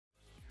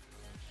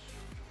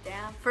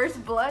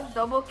First blood,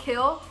 double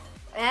kill,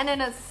 and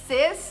an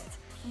assist.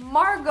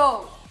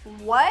 Margo,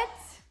 what?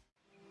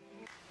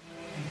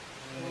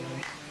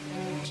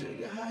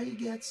 Sugar, how you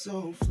get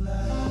so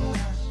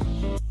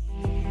fly?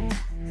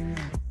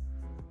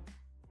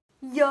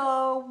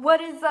 Yo,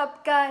 what is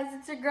up, guys?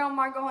 It's your girl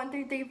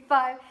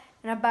Margo1335,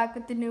 and I'm back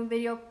with a new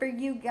video for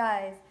you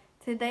guys.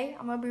 Today,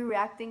 I'm gonna be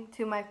reacting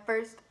to my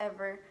first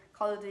ever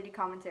Call of Duty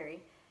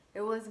commentary.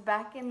 It was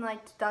back in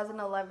like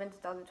 2011,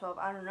 2012,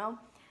 I don't know.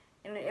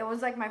 And it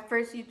was like my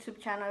first YouTube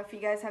channel. If you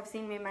guys have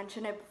seen me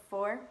mention it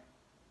before.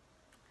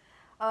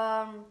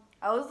 I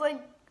was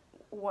like,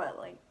 what,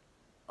 like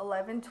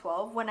 11,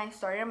 12 when I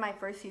started my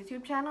first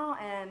YouTube channel,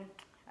 and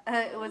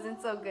it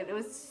wasn't so good. It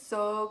was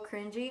so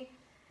cringy.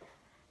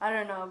 I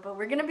don't know, but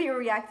we're gonna be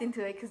reacting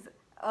to it because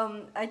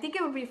I think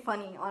it would be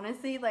funny,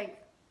 honestly.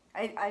 Like,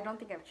 I don't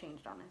think I've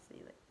changed,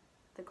 honestly. Like,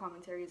 the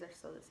commentaries are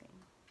still the same.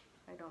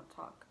 I don't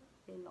talk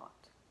a lot.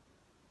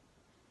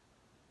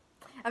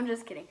 I'm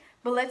just kidding.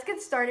 But let's get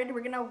started.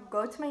 We're gonna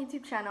go to my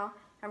YouTube channel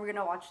and we're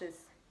gonna watch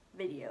this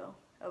video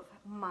of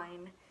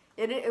mine.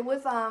 It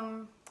was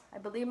I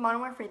believe Modern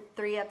Warfare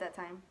 3 at that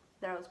time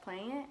that I was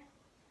playing it.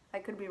 I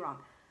could be wrong,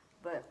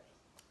 but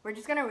we're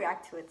just gonna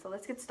react to it. So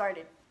let's get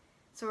started.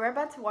 So we're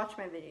about to watch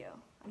my video.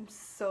 I'm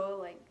so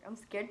like, I'm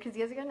scared because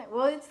you guys are gonna,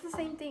 well, it's the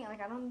same thing. Like,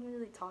 I don't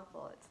really talk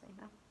while it's like,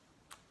 no.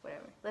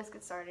 Whatever. Let's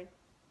get started.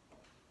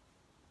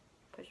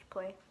 Push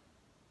play.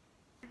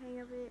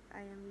 Hang of it, I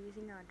am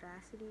using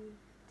Audacity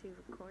to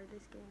record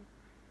this game.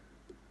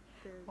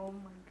 Oh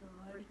my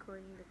god.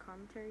 Recording the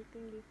commentary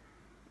thingy.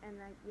 And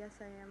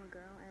yes, I am a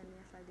girl, and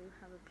yes, I do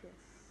have a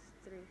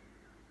PS3.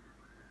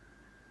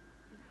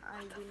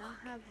 I do not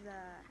have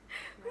that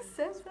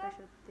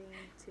special thing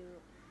to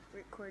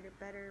record it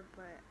better,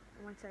 but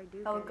once I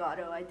do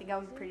Elgato. I think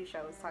I'm pretty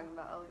sure I was talking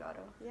about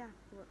Elgato. Yeah,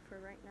 but for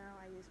right now,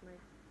 I use my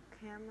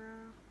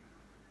camera.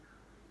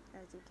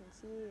 As you can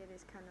see, it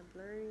is kind of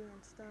blurry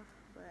and stuff,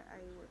 but I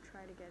will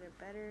try to get it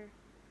better.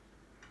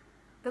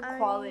 The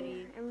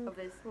quality of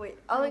this. Wait,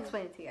 I'll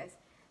explain it to you guys.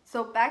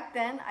 So back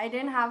then, I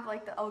didn't have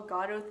like the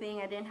Elgato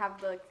thing. I didn't have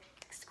the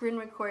screen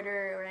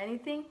recorder or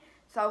anything.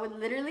 So I would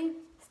literally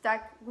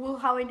stack, well,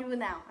 how I do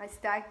now. I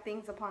stack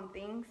things upon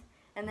things,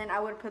 and then I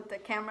would put the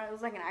camera. It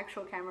was like an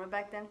actual camera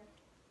back then,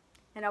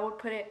 and I would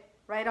put it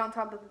right on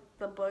top of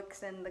the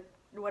books and the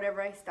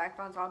whatever I stacked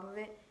on top of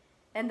it.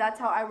 And that's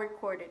how I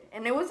recorded.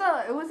 And it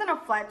wasn't a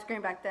flat screen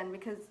back then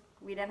because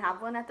we didn't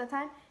have one at the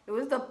time. It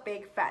was the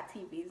big fat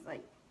TVs,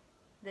 like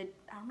I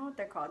don't know what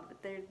they're called,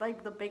 but they're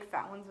like the big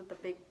fat ones with the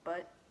big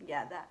butt.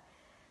 Yeah, that.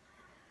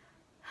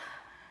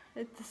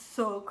 It's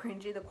so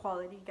cringy, the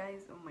quality,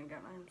 guys. Oh my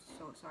god, I'm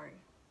so sorry.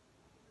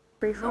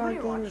 Free-for-all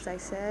game, as I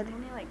said.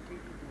 Only like 3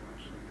 people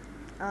watch it.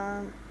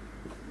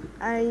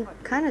 I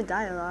kind of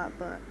die a lot,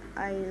 but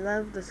I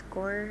love the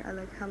score. I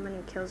like how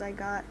many kills I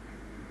got.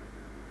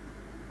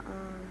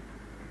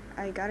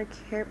 I got a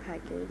care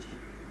package,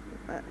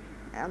 but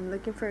I'm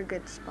looking for a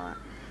good spot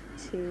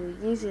to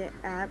use it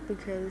at,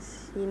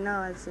 because you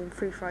know, as in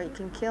free for all, you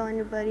can kill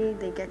anybody.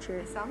 They get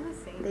your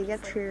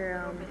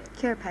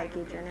care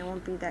package, and it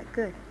won't be that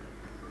good.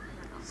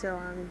 So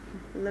I'm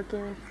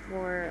looking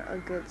for a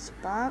good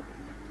spot,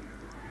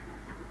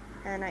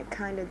 and I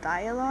kind of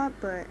die a lot,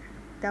 but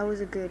that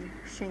was a good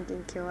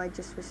shanking kill. I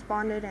just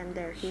responded, and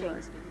there he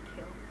was.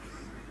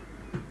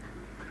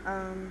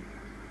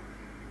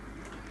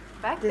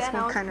 This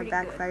one kind of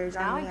backfires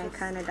on me. I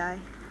kind of die.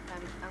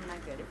 I'm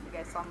not good. If you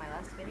guys saw my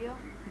last video,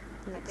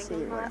 let's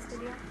see what else.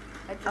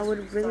 I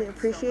would really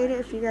appreciate it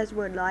if you guys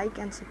would like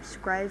and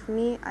subscribe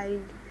me. I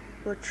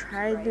will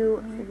try to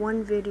do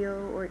 1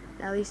 video or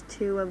at least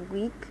 2 a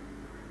week.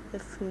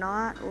 If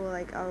not, well,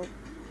 like, I'll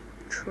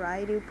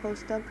try to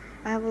post up.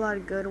 I have a lot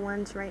of good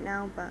ones right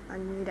now, but I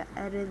need to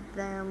edit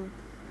them,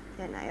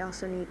 and I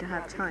also need to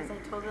have time. I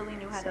totally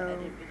knew how to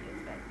edit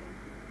videos back then.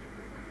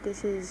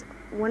 This is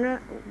one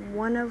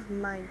of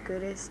my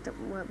goodest.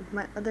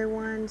 My other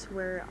ones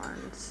were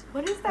on.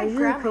 What is that? I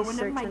usually grammar? play One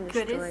Search of my and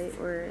goodest. Destroy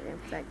or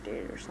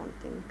Infected or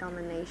something.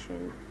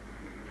 Domination.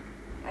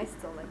 I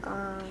still like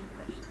domination.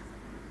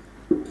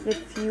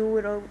 If you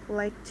would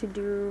like to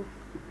do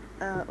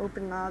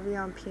open lobby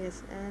on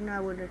PSN,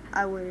 I would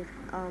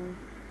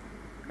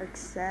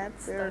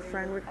accept a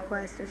friend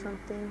request or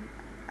something.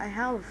 I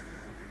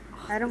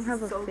don't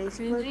have a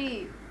Facebook.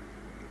 Cringy.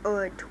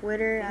 Or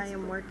Twitter. I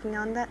am working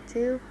on that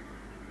too.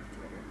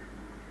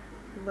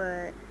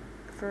 But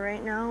for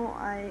right now,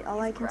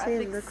 all I can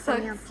say is look for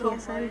me on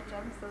PSN.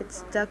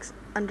 It's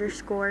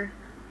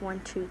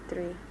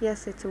Dux_123.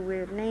 Yes, it's a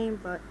weird name,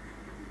 but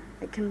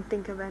I couldn't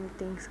think of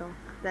anything, so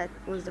that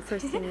was the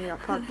first thing that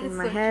popped in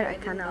my head. I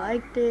kind of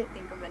liked it.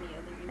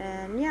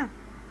 And yeah,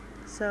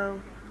 so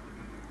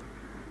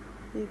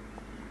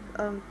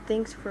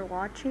thanks for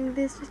watching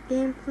this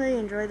gameplay.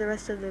 Enjoy the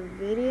rest of the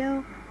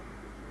video.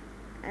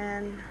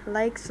 And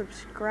like,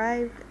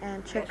 subscribe,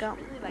 and check out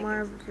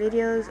more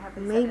videos.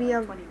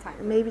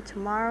 Maybe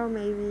tomorrow,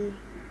 maybe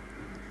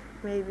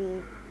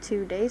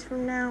 2 days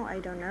from now. I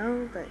don't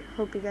know, but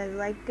hope you guys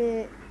liked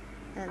it.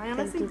 And I thank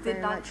honestly you did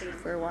very not much think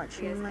for you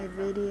watching guys my did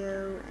that.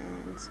 video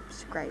and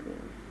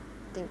subscribing.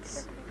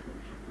 Thanks.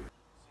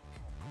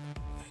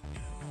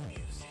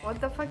 What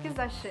the fuck is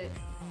that shit?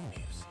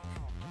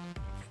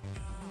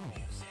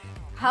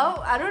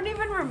 How? I don't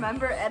even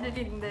remember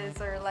editing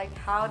this, or like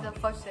how the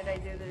fuck did I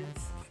do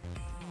this?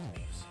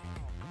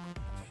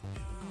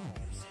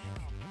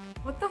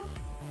 What the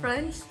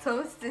French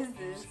toast is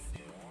this?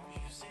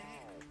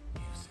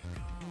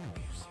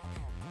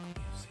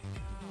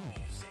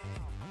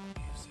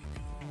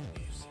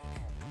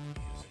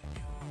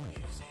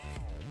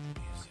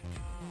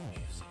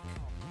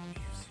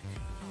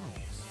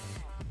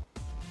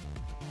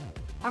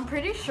 I'm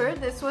pretty sure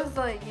this was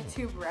the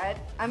YouTube Red.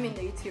 I mean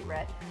the YouTube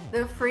Red.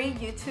 The free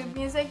YouTube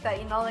music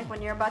that, you know, like when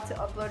you're about to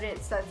upload it,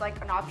 it says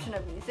like an option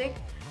of music.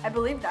 I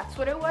believe that's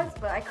what it was,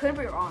 but I could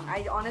be wrong.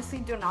 I honestly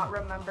do not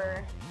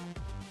remember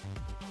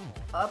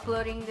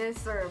uploading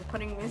this or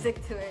putting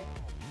music to it.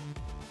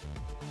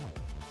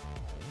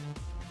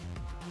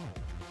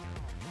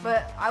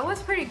 But I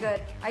was pretty good.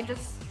 I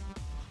just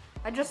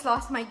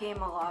lost my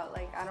game a lot.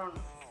 Like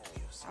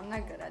I'm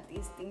not good at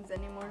these things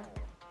anymore.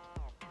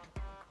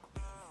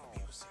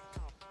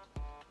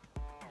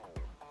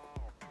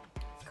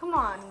 Come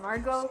on,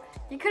 Margo.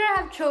 You couldn't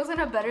have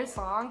chosen a better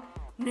song.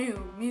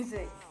 New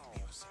music.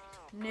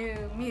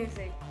 New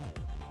music.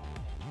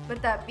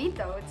 But that beat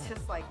though, it's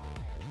just like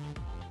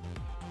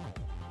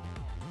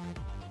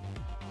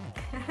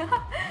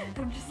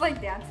I'm just like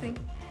dancing.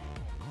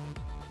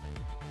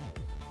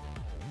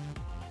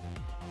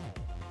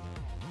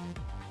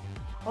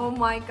 Oh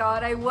my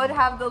god, I would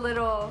have the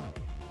little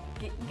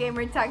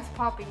gamer tags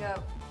popping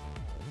up.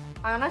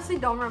 I honestly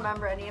don't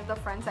remember any of the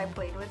friends I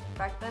played with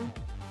back then.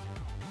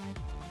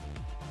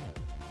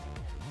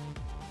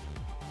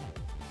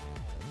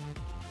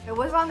 It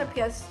was on the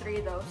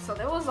PS3 though, so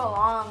that was a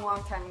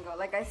long time ago.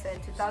 Like I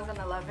said,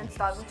 2011,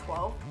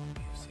 2012.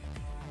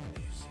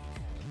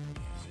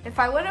 If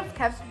I would have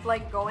kept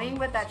like going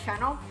with that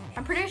channel,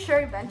 I'm pretty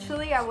sure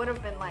eventually I would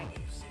have been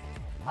like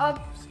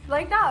up,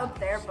 like not up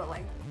there, but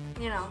like,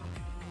 you know.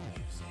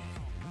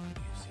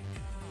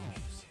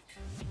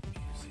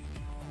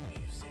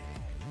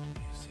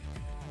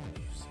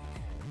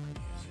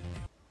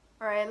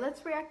 Alright,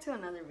 let's react to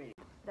another video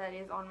that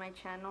is on my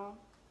channel.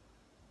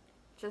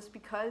 Just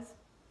because,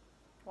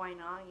 why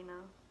not, you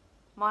know?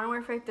 Modern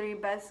Warfare 3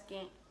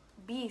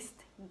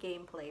 Beast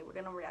gameplay. We're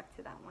gonna react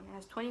to that one. It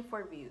has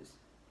 24 views.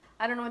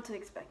 I don't know what to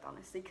expect,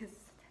 honestly, because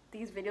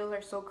these videos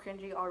are so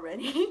cringy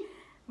already.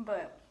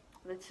 But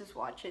let's just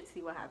watch it,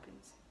 see what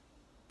happens.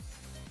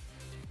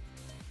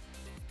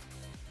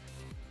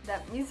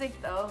 That music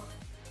though,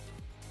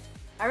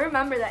 I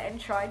remember that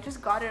intro. I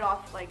just got it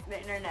off like the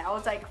internet. I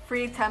was like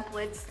free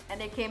templates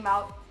and it came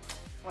out.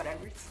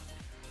 Whatever.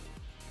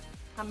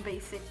 I'm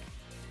basic.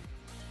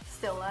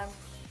 Still am.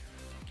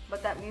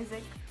 But that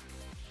music.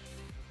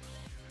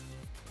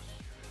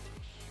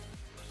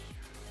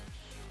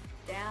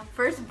 Damn.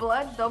 First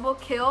blood, double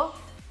kill,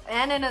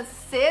 and an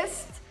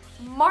assist.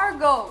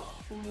 Margo.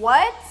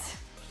 What?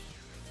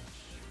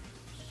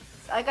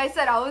 Like I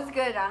said, I was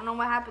good. I don't know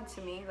what happened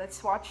to me.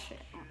 Let's watch it.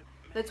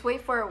 Let's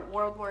wait for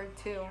World War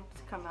II to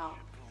come out.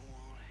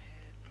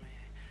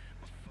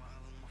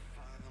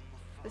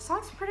 This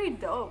song's pretty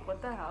dope.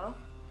 What the hell?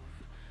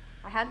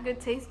 I had good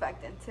taste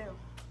back then too.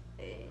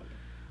 Hey.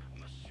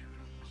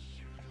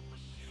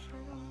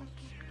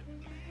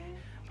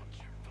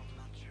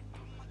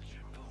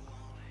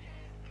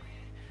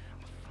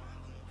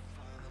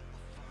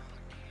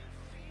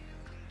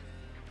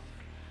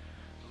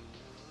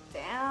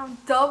 Damn,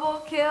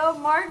 double kill,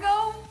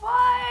 Margo.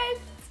 What?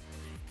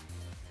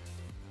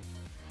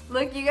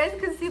 Look, you guys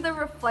can see the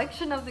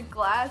reflection of the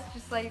glass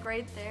just like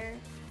right there.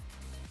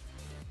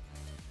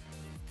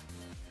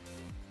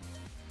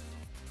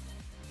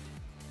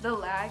 The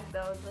lag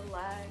though, the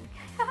lag.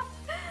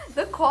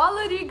 The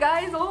quality,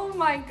 guys, oh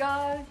my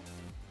god.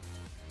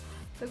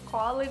 The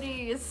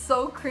quality is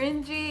so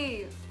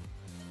cringy.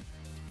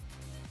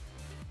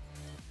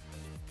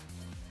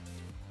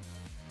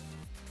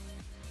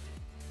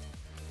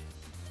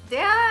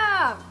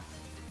 Damn!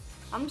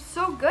 I'm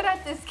so good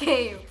at this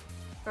game.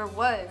 Or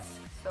was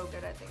so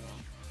good at the game.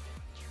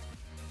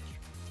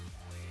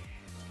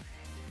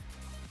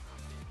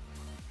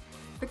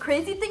 The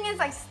crazy thing is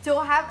I still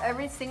have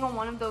every single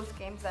one of those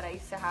games that I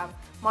used to have.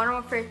 Modern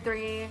Warfare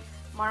 3,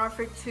 Modern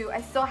Warfare 2.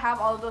 I still have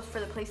all of those for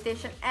the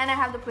PlayStation, and I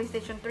have the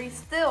PlayStation 3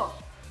 still.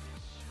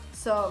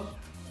 So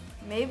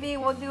maybe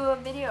we'll do a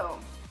video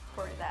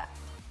for that.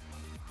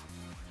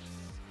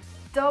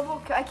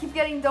 Double kill. I keep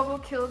getting double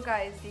kill,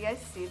 guys. Do you guys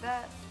see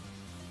that?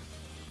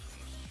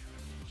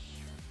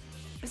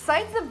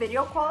 Besides the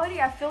video quality,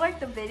 I feel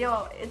like the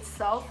video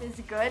itself is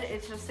good.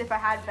 It's just if I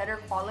had better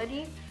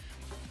quality.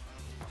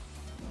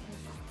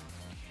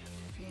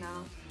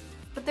 No.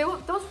 But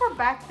those were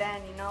back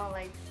then, you know,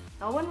 like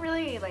no one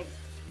really like.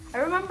 I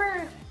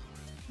remember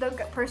the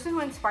person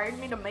who inspired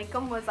me to make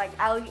them was like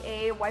Ali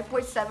A, White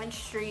Boy 7th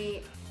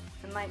Street,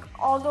 and like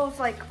all those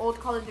like old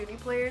Call of Duty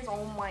players.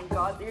 Oh my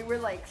god, they were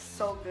like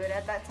so good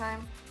at that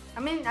time. I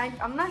mean,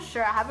 I'm not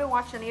sure. I haven't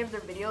watched any of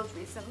their videos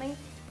recently,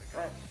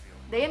 but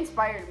they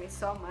inspired me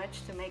so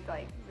much to make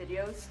like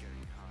videos.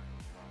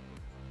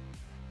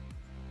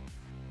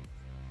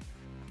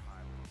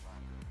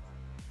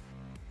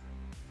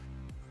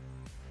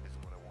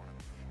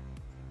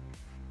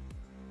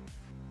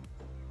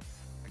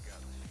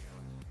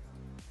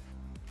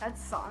 That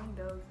song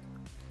though,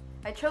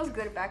 I chose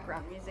good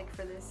background music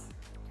for this.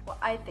 Well,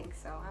 I think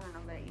so. I don't know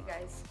about you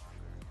guys.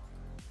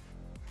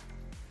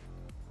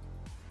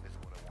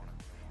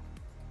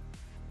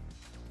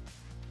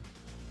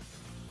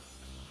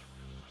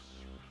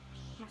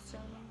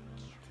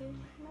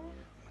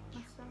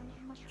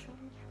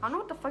 I don't know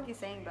what the fuck he's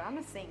saying, but I'm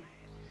gonna sing.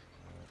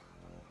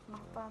 My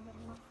father,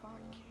 my father.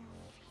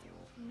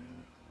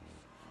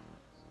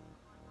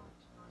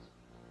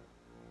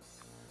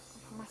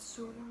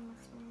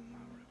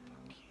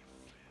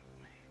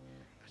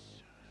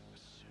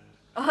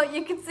 Oh,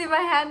 you can see my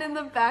hand in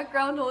the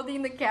background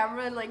holding the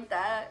camera like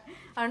that.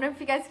 I don't know if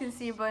you guys can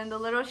see, but in the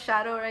little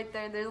shadow right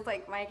there, there's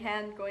like my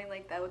hand going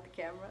like that with the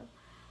camera.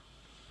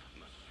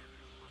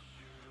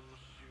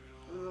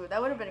 Ooh,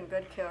 that would have been a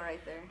good kill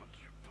right there.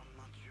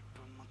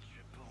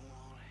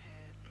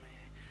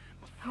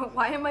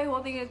 Why am I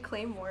holding a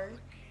claymore?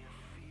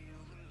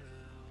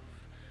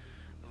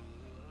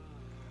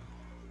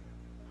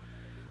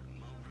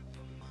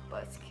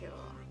 Buzzkill.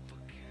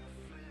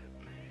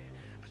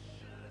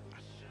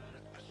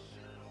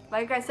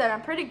 Like I said,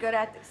 I'm pretty good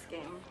at this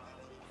game.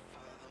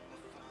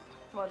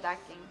 Well, that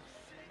game.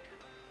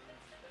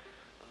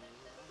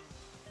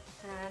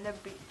 And the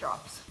beat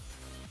drops.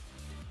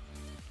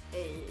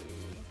 Hey.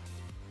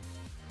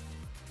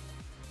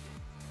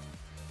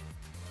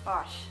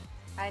 Gosh.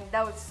 And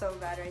that was so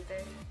bad right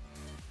there.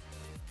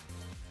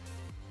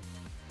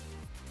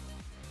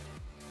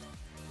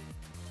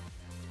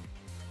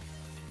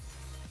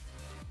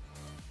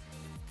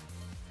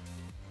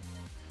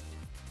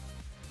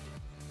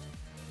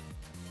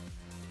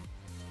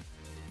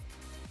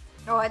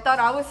 Oh, I thought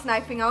I was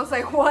sniping. I was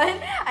like, what?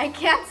 I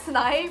can't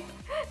snipe?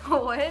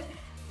 What?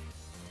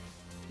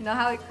 You know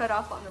how it cut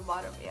off on the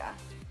bottom? Yeah.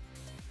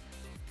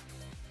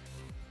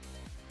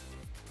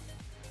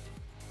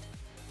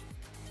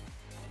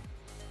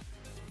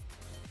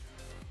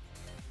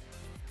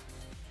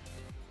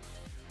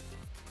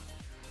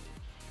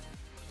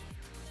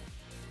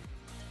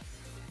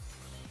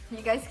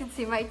 You guys can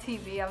see my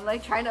TV. I'm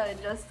like trying to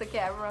adjust the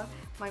camera.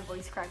 My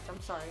voice cracked. I'm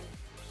sorry.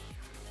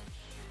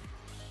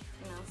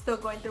 You know, still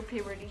going through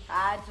puberty.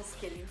 Just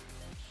kidding.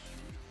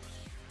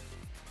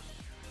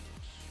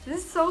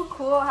 This is so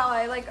cool how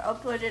I like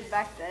uploaded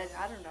back then.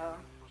 I don't know.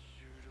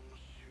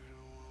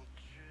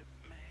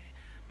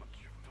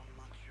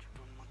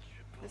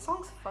 This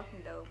song's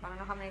fucking dope. I don't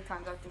know how many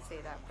times I have to say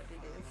that, but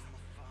it is.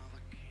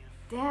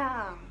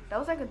 Damn, that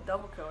was like a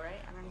double kill,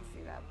 right? I didn't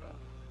see that, but.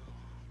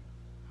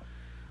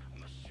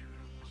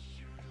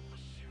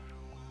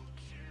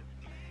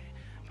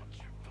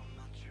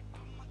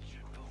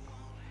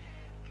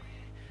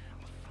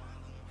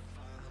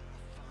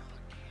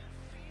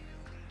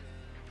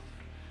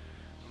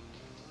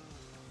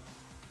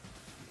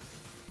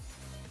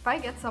 If I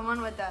get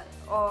someone with that,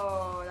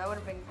 oh, that would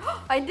have been.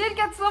 I did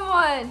get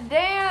someone.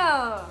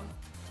 Damn.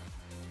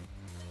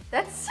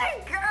 That's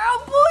your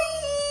girl,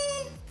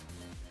 boy.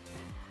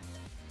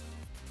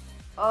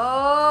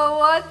 Oh,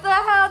 what the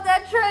hell?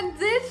 That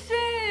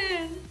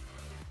transition.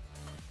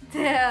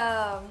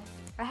 Damn.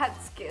 I had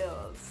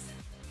skills.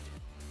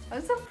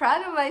 I'm so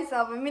proud of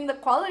myself. I mean, the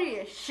quality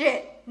is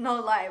shit.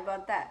 No lie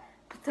about that.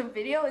 But the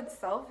video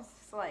itself is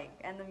just like,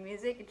 and the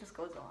music, it just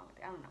goes along with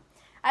it. I don't know.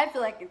 I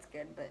feel like it's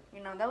good, but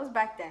you know, that was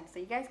back then, so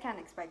you guys can't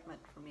expect much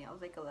from me. I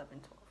was like 11,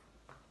 12.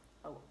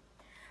 Oh.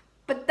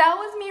 But that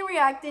was me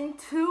reacting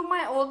to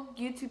my old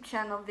YouTube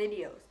channel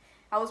videos.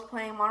 I was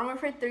playing Modern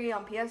Warfare 3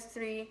 on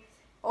PS3.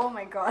 Oh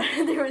my god,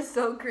 they were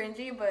so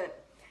cringy,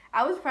 but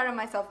I was proud of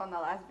myself on the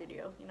last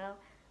video, you know?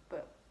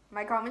 But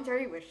my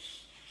commentary was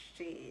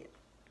shit.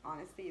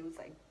 Honestly, it was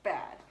like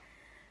bad.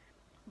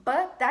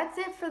 But that's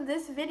it for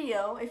this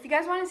video. If you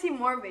guys want to see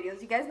more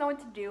videos, you guys know what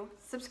to do.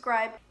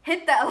 Subscribe,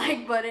 hit that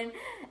like button,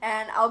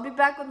 and I'll be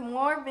back with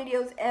more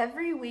videos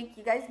every week.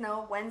 You guys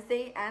know,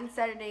 Wednesday and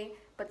Saturday,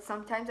 but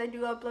sometimes I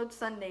do upload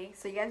Sunday,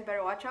 so you guys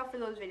better watch out for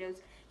those videos.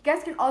 You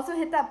guys can also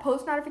hit that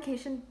post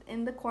notification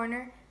in the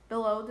corner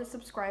below the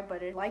subscribe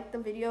button. Like the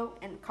video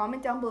and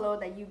comment down below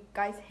that you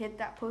guys hit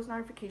that post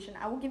notification.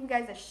 I will give you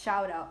guys a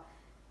shout out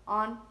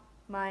on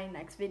my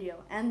next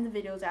video and the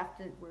videos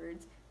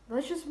afterwards.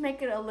 Let's just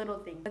make it a little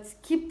thing. Let's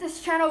keep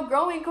this channel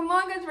growing. Come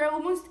on, guys. We're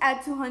almost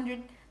at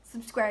 200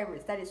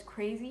 subscribers. That is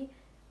crazy.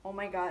 Oh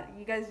my god.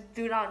 You guys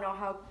do not know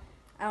how.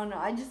 I don't know.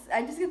 I just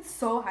get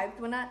so hyped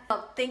when I.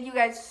 Thank you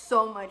guys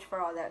so much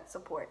for all that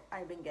support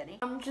I've been getting.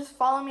 Just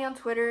follow me on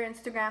Twitter,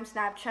 Instagram,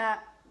 Snapchat.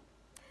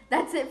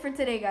 That's it for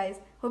today, guys.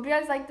 Hope you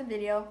guys liked the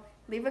video.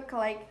 Leave a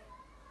like,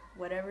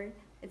 whatever.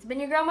 It's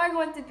been your girl Margo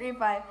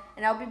 1235,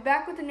 and I'll be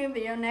back with a new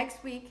video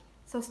next week.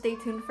 So stay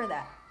tuned for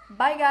that.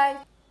 Bye, guys.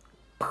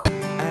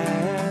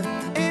 And